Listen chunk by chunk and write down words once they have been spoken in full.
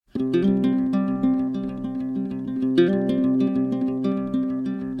Hi,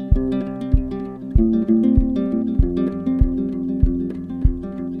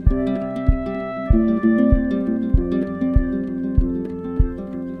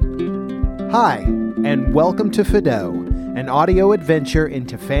 and welcome to Fido, an audio adventure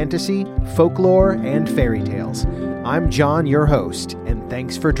into fantasy, folklore, and fairy tales. I'm John, your host, and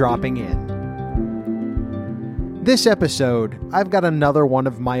thanks for dropping in. This episode, I've got another one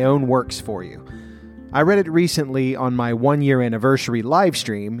of my own works for you. I read it recently on my 1-year anniversary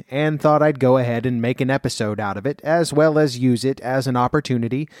livestream and thought I'd go ahead and make an episode out of it, as well as use it as an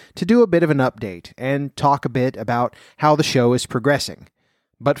opportunity to do a bit of an update and talk a bit about how the show is progressing.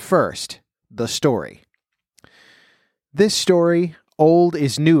 But first, the story. This story, Old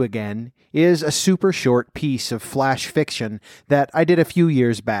is New Again, is a super short piece of flash fiction that I did a few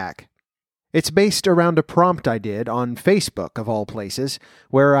years back. It's based around a prompt I did on Facebook, of all places,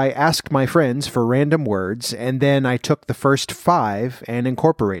 where I asked my friends for random words, and then I took the first 5 and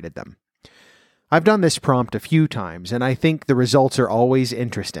incorporated them. I've done this prompt a few times, and I think the results are always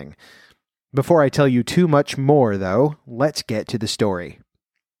interesting. Before I tell you too much more, though, let's get to the story.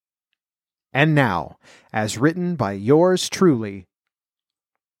 And now, as written by yours truly,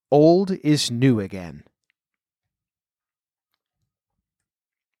 Old is New Again.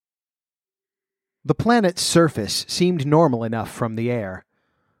 The planet's surface seemed normal enough from the air.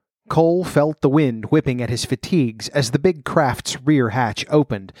 Cole felt the wind whipping at his fatigues as the big craft's rear hatch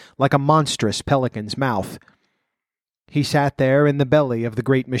opened like a monstrous pelican's mouth. He sat there in the belly of the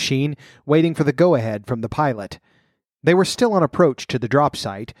great machine, waiting for the go-ahead from the pilot. They were still on approach to the drop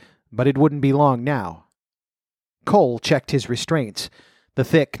site, but it wouldn't be long now. Cole checked his restraints. The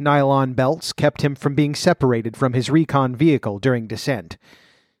thick nylon belts kept him from being separated from his recon vehicle during descent.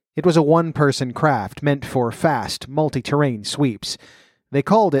 It was a one-person craft meant for fast, multi-terrain sweeps. They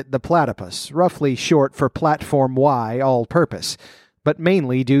called it the Platypus, roughly short for Platform Y All-Purpose, but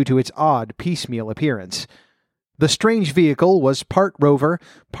mainly due to its odd, piecemeal appearance. The strange vehicle was part rover,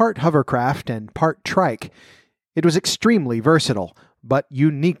 part hovercraft, and part trike. It was extremely versatile, but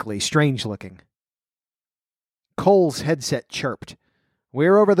uniquely strange-looking. Cole's headset chirped.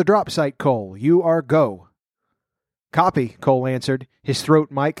 "We're over the drop site, Cole. You are go." "Copy," Cole answered, his throat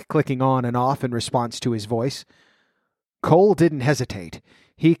mic clicking on and off in response to his voice. Cole didn't hesitate.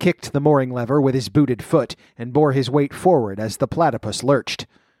 He kicked the mooring lever with his booted foot and bore his weight forward as the platypus lurched.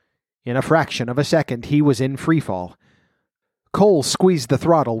 In a fraction of a second, he was in freefall. Cole squeezed the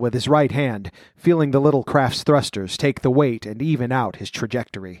throttle with his right hand, feeling the little craft's thrusters take the weight and even out his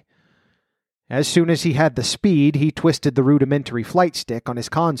trajectory. As soon as he had the speed, he twisted the rudimentary flight stick on his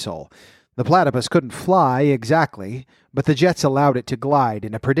console. The platypus couldn't fly exactly, but the jets allowed it to glide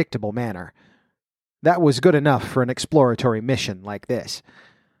in a predictable manner. That was good enough for an exploratory mission like this.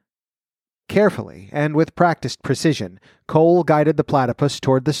 Carefully, and with practiced precision, Cole guided the platypus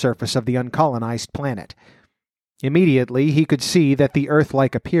toward the surface of the uncolonized planet. Immediately, he could see that the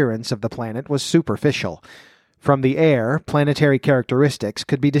Earth-like appearance of the planet was superficial. From the air, planetary characteristics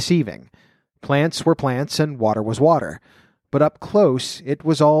could be deceiving. Plants were plants and water was water, but up close it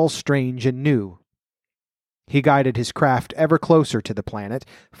was all strange and new. He guided his craft ever closer to the planet,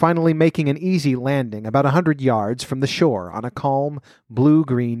 finally making an easy landing about 100 yards from the shore on a calm,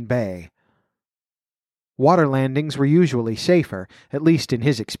 blue-green bay. Water landings were usually safer, at least in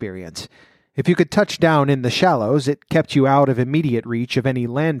his experience. If you could touch down in the shallows, it kept you out of immediate reach of any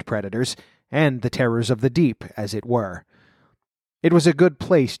land predators, and the terrors of the deep, as it were. It was a good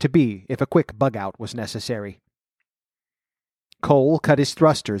place to be if a quick bug-out was necessary. Cole cut his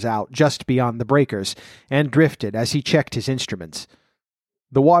thrusters out just beyond the breakers, and drifted as he checked his instruments.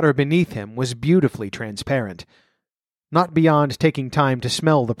 The water beneath him was beautifully transparent. Not beyond taking time to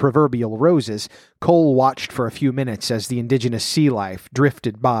smell the proverbial roses, Cole watched for a few minutes as the indigenous sea life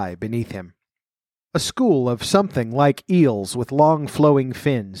drifted by beneath him. A school of something like eels with long flowing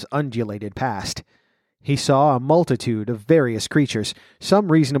fins undulated past. He saw a multitude of various creatures,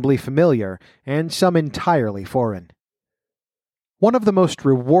 some reasonably familiar, and some entirely foreign. One of the most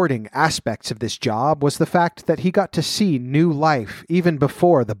rewarding aspects of this job was the fact that he got to see new life even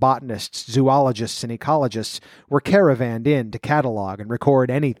before the botanists, zoologists, and ecologists were caravanned in to catalog and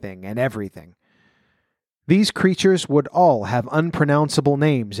record anything and everything. These creatures would all have unpronounceable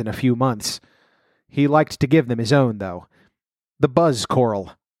names in a few months. He liked to give them his own, though. The buzz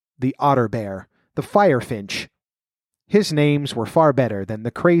coral, the otter bear, the firefinch. His names were far better than the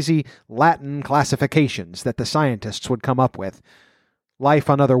crazy Latin classifications that the scientists would come up with.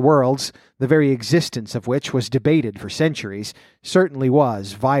 Life on other worlds, the very existence of which was debated for centuries, certainly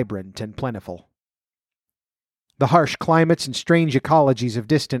was vibrant and plentiful. The harsh climates and strange ecologies of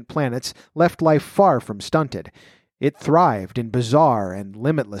distant planets left life far from stunted. It thrived in bizarre and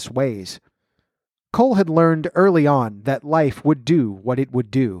limitless ways. Cole had learned early on that life would do what it would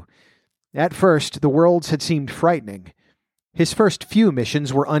do. At first, the worlds had seemed frightening. His first few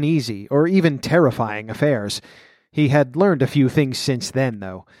missions were uneasy, or even terrifying affairs. He had learned a few things since then,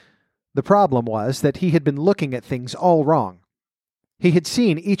 though. The problem was that he had been looking at things all wrong. He had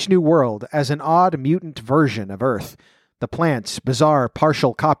seen each new world as an odd mutant version of Earth, the plants bizarre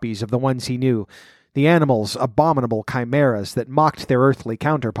partial copies of the ones he knew, the animals abominable chimeras that mocked their earthly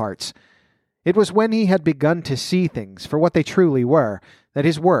counterparts. It was when he had begun to see things for what they truly were that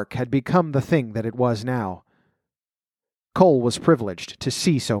his work had become the thing that it was now. Cole was privileged to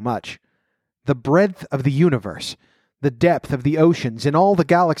see so much. The breadth of the universe, the depth of the oceans in all the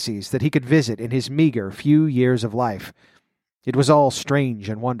galaxies that he could visit in his meager few years of life. It was all strange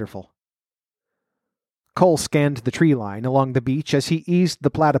and wonderful. Cole scanned the tree line along the beach as he eased the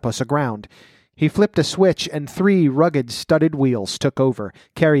platypus aground. He flipped a switch and 3 rugged studded wheels took over,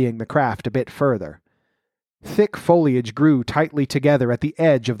 carrying the craft a bit further. Thick foliage grew tightly together at the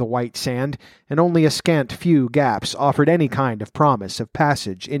edge of the white sand, and only a scant few gaps offered any kind of promise of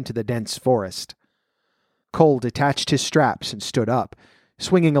passage into the dense forest. Cole detached his straps and stood up,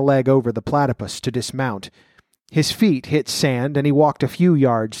 swinging a leg over the platypus to dismount. His feet hit sand, and he walked a few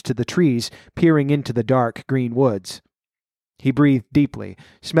yards to the trees, peering into the dark green woods. He breathed deeply,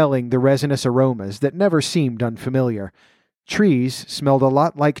 smelling the resinous aromas that never seemed unfamiliar. Trees smelled a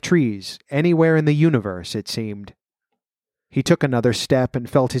lot like trees, anywhere in the universe, it seemed. He took another step and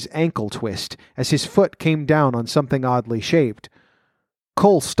felt his ankle twist as his foot came down on something oddly shaped.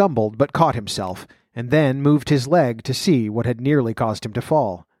 Cole stumbled but caught himself, and then moved his leg to see what had nearly caused him to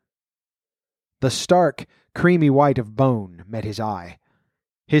fall. The stark, creamy white of bone met his eye.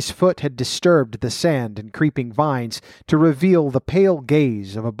 His foot had disturbed the sand and creeping vines to reveal the pale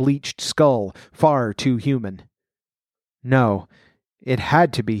gaze of a bleached skull, far too human. No, it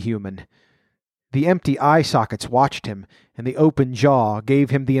had to be human. The empty eye sockets watched him, and the open jaw gave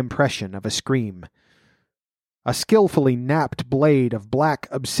him the impression of a scream. A skillfully napped blade of black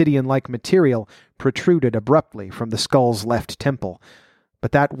obsidian-like material protruded abruptly from the skull's left temple,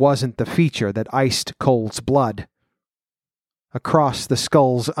 but that wasn't the feature that iced Cole's blood. Across the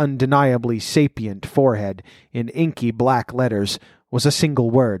skull's undeniably sapient forehead, in inky black letters, was a single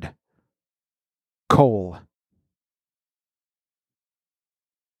word. Cole.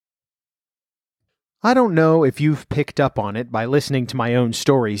 I don't know if you've picked up on it by listening to my own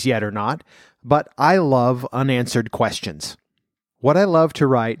stories yet or not, but I love unanswered questions. What I love to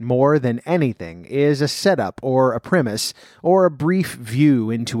write more than anything is a setup or a premise or a brief view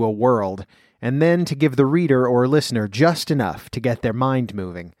into a world, and then to give the reader or listener just enough to get their mind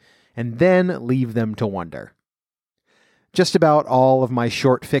moving, and then leave them to wonder. Just about all of my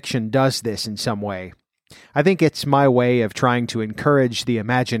short fiction does this in some way. I think it's my way of trying to encourage the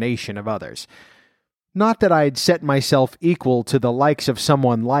imagination of others. Not that I'd set myself equal to the likes of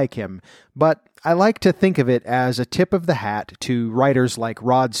someone like him, but I like to think of it as a tip of the hat to writers like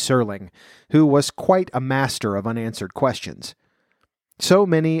Rod Serling, who was quite a master of unanswered questions. So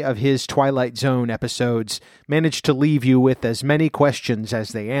many of his Twilight Zone episodes managed to leave you with as many questions as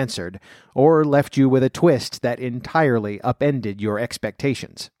they answered, or left you with a twist that entirely upended your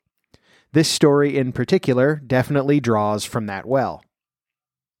expectations. This story in particular definitely draws from that well.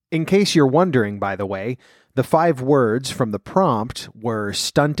 In case you're wondering, by the way, the 5 words from the prompt were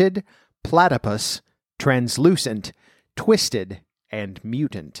stunted, platypus, translucent, twisted, and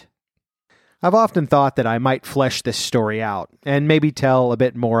mutant. I've often thought that I might flesh this story out, and maybe tell a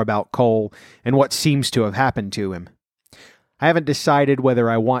bit more about Cole and what seems to have happened to him. I haven't decided whether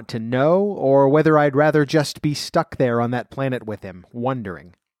I want to know, or whether I'd rather just be stuck there on that planet with him,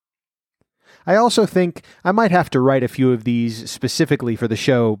 wondering. I also think I might have to write a few of these specifically for the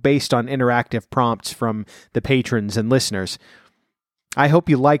show based on interactive prompts from the patrons and listeners. I hope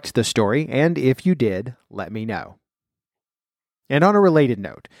you liked the story, and if you did, let me know. And on a related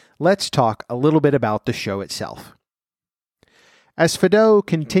note, let's talk a little bit about the show itself. As Fado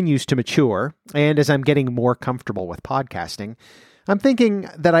continues to mature, and as I'm getting more comfortable with podcasting, I'm thinking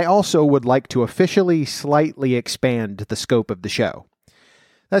that I also would like to officially slightly expand the scope of the show.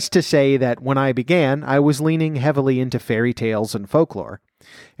 That's to say that when I began, I was leaning heavily into fairy tales and folklore,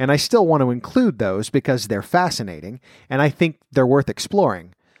 and I still want to include those because they're fascinating, and I think they're worth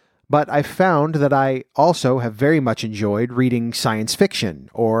exploring. But I've found that I also have very much enjoyed reading science fiction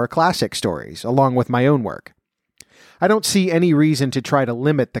or classic stories along with my own work. I don't see any reason to try to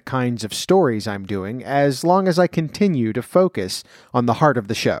limit the kinds of stories I'm doing as long as I continue to focus on the heart of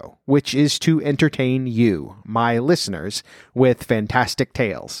the show, which is to entertain you, my listeners, with fantastic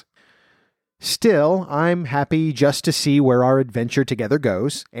tales. Still, I'm happy just to see where our adventure together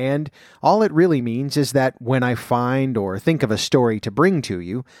goes, and all it really means is that when I find or think of a story to bring to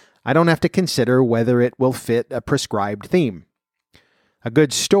you, I don't have to consider whether it will fit a prescribed theme. A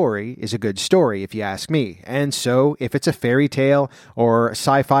good story is a good story, if you ask me, and so if it's a fairy tale or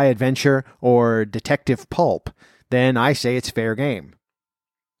sci-fi adventure or detective pulp, then I say it's fair game.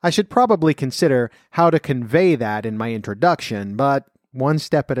 I should probably consider how to convey that in my introduction, but one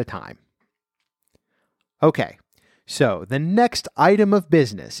step at a time. Okay, so the next item of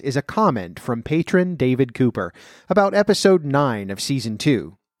business is a comment from patron David Cooper about episode 9 of season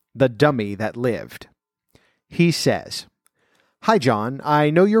 2, The Dummy That Lived. He says, "Hi John,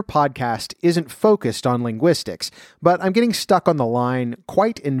 I know your podcast isn't focused on linguistics, but I'm getting stuck on the line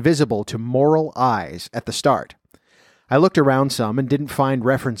quite invisible to moral eyes at the start. I looked around some and didn't find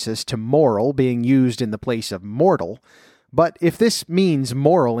references to moral being used in the place of mortal, but if this means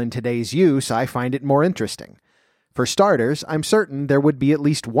moral in today's use, I find it more interesting. For starters, I'm certain there would be at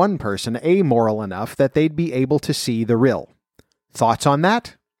least one person amoral enough that they'd be able to see the rill. Thoughts on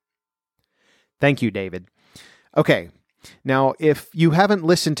that?" Thank you, David. Okay, now if you haven't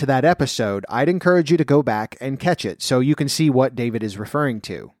listened to that episode, I'd encourage you to go back and catch it so you can see what David is referring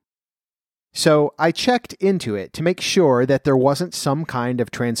to. So I checked into it to make sure that there wasn't some kind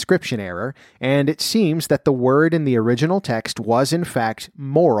of transcription error, and it seems that the word in the original text was in fact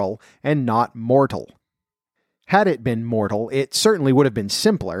moral and not mortal. Had it been mortal, it certainly would have been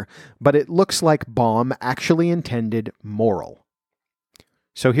simpler, but it looks like Baum actually intended moral.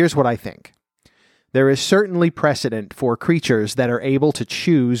 So here's what I think. There is certainly precedent for creatures that are able to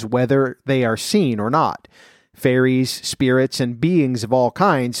choose whether they are seen or not. Fairies, spirits, and beings of all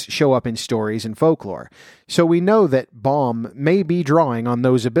kinds show up in stories and folklore, so we know that Baum may be drawing on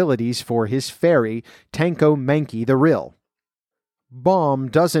those abilities for his fairy, Tanko Mankie the Rill. Baum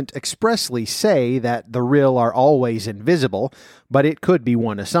doesn't expressly say that the Rill are always invisible, but it could be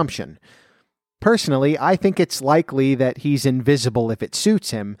one assumption. Personally, I think it's likely that he's invisible if it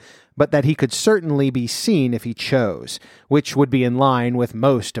suits him, but that he could certainly be seen if he chose, which would be in line with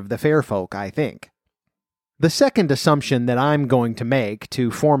most of the fair folk, I think. The second assumption that I'm going to make to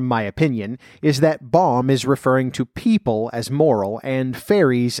form my opinion is that Baum is referring to people as moral and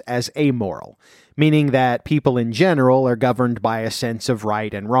fairies as amoral, meaning that people in general are governed by a sense of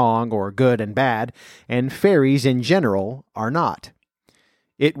right and wrong or good and bad, and fairies in general are not.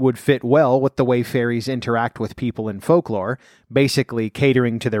 It would fit well with the way fairies interact with people in folklore, basically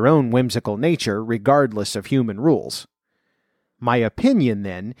catering to their own whimsical nature regardless of human rules. My opinion,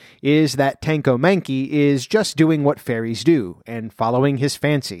 then, is that Tanko Mankie is just doing what fairies do and following his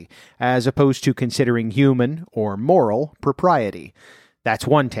fancy, as opposed to considering human, or moral, propriety. That's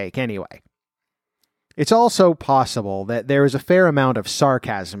one take, anyway. It's also possible that there is a fair amount of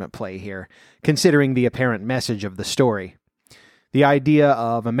sarcasm at play here, considering the apparent message of the story. The idea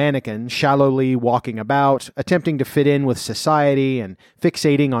of a mannequin shallowly walking about, attempting to fit in with society and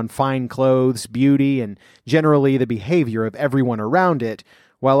fixating on fine clothes, beauty, and generally the behavior of everyone around it,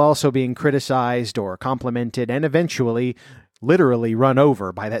 while also being criticized or complimented and eventually literally run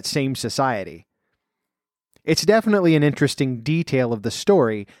over by that same society. It's definitely an interesting detail of the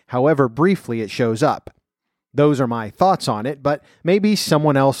story, however briefly it shows up. Those are my thoughts on it, but maybe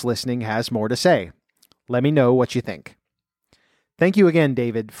someone else listening has more to say. Let me know what you think. Thank you again,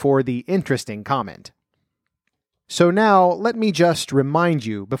 David, for the interesting comment. So now, let me just remind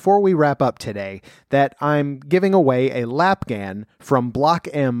you, before we wrap up today, that I'm giving away a Lapgan from Block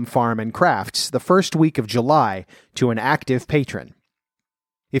M Farm and Crafts the first week of July to an active patron.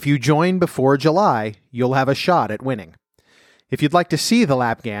 If you join before July, you'll have a shot at winning. If you'd like to see the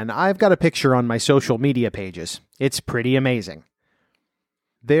Lapgan, I've got a picture on my social media pages. It's pretty amazing.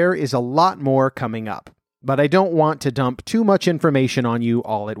 There is a lot more coming up, but I don't want to dump too much information on you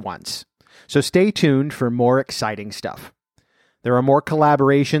all at once. So stay tuned for more exciting stuff. There are more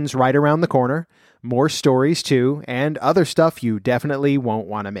collaborations right around the corner, more stories too, and other stuff you definitely won't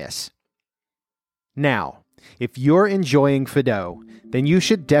want to miss. Now, if you're enjoying Fido, then you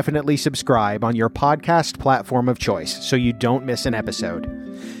should definitely subscribe on your podcast platform of choice so you don't miss an episode.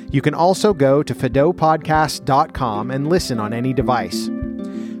 You can also go to fidopodcast.com and listen on any device.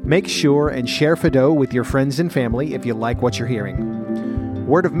 Make sure and share Fido with your friends and family if you like what you're hearing.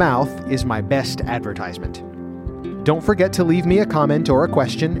 Word of mouth is my best advertisement. Don't forget to leave me a comment or a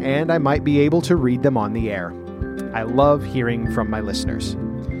question, and I might be able to read them on the air. I love hearing from my listeners.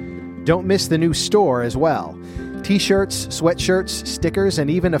 Don't miss the new store as well. T-shirts, sweatshirts, stickers, and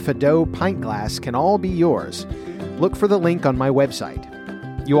even a Fido pint glass can all be yours. Look for the link on my website.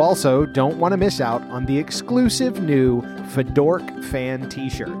 You also don't want to miss out on the exclusive new Fedork fan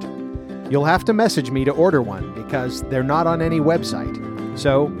t-shirt. You'll have to message me to order one because they're not on any website.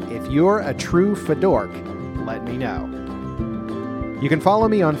 So if you're a true Fedork, let me know. You can follow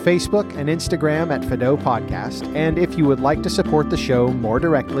me on Facebook and Instagram at Fido Podcast, and if you would like to support the show more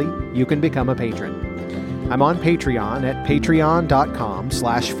directly, you can become a patron. I'm on Patreon at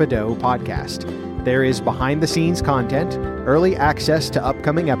patreon.com/Fido Podcast. There is behind-the-scenes content, early access to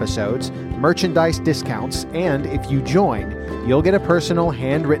upcoming episodes, merchandise discounts, and if you join, you'll get a personal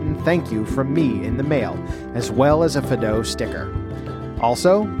handwritten thank you from me in the mail, as well as a Fido sticker.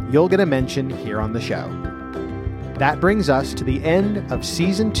 Also, you'll get a mention here on the show. That brings us to the end of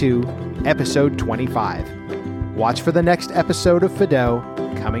Season 2, Episode 25. Watch for the next episode of Fido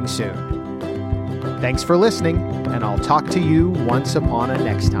coming soon. Thanks for listening, and I'll talk to you once upon a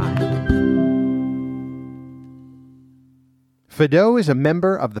next time. Fido is a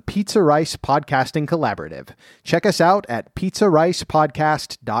member of the Pizza Rice Podcasting Collaborative. Check us out at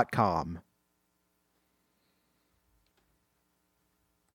pizzaricepodcast.com.